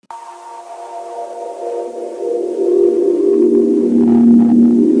Man,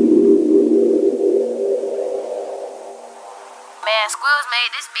 Sqvxlls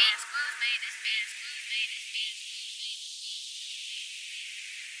made this beat.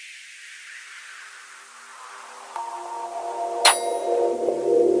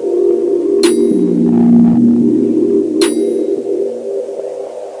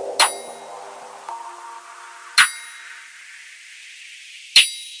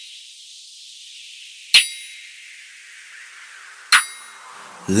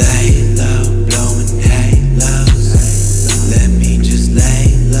 Lay low, blowing halos. Let me just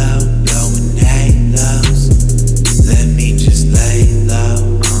lay low, blowing halos. Let me just lay low.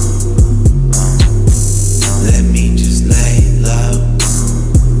 Let me just lay low.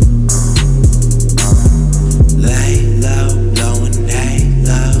 Lay low, blowing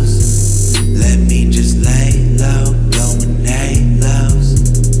halos. Let me just lay low, blowing halos.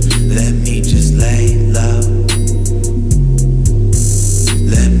 Let me just lay low.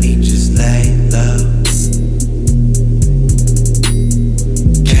 Let me just lay low.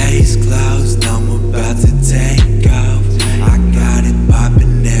 Case closed, I'm about to take off. I got it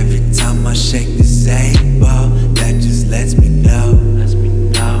poppin' every time I shake this 8-ball. That just lets me know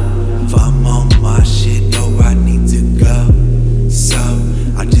if I'm on my shit or I need to go. So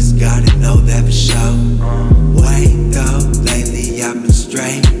I just gotta know that for sure. Wait though, lately I've been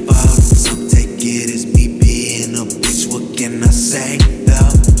straight fucked. Some take it as me being a bitch, what can I say?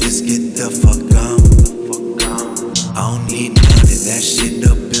 Just get the fuck on. I don't need none of that shit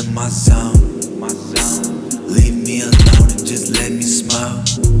up in my zone. Leave me alone and just let me smoke.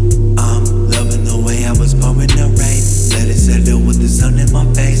 I'm loving the way I was pouring the rain. Let it settle with the sun in my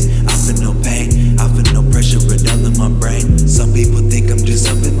face. I feel no pain, I feel no pressure at all in my brain. Some people think I'm just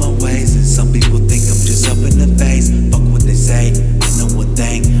up in my ways, and some people think I'm just up in the face. Fuck what they say, I know one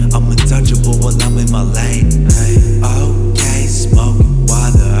thing, I'm untouchable while I'm in my lane. Okay, smoking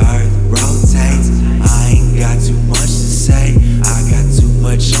while the earth rotates. I ain't got too much to say, I got too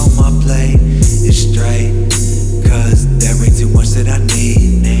much on my plate. It's straight, cause there ain't too much that I need.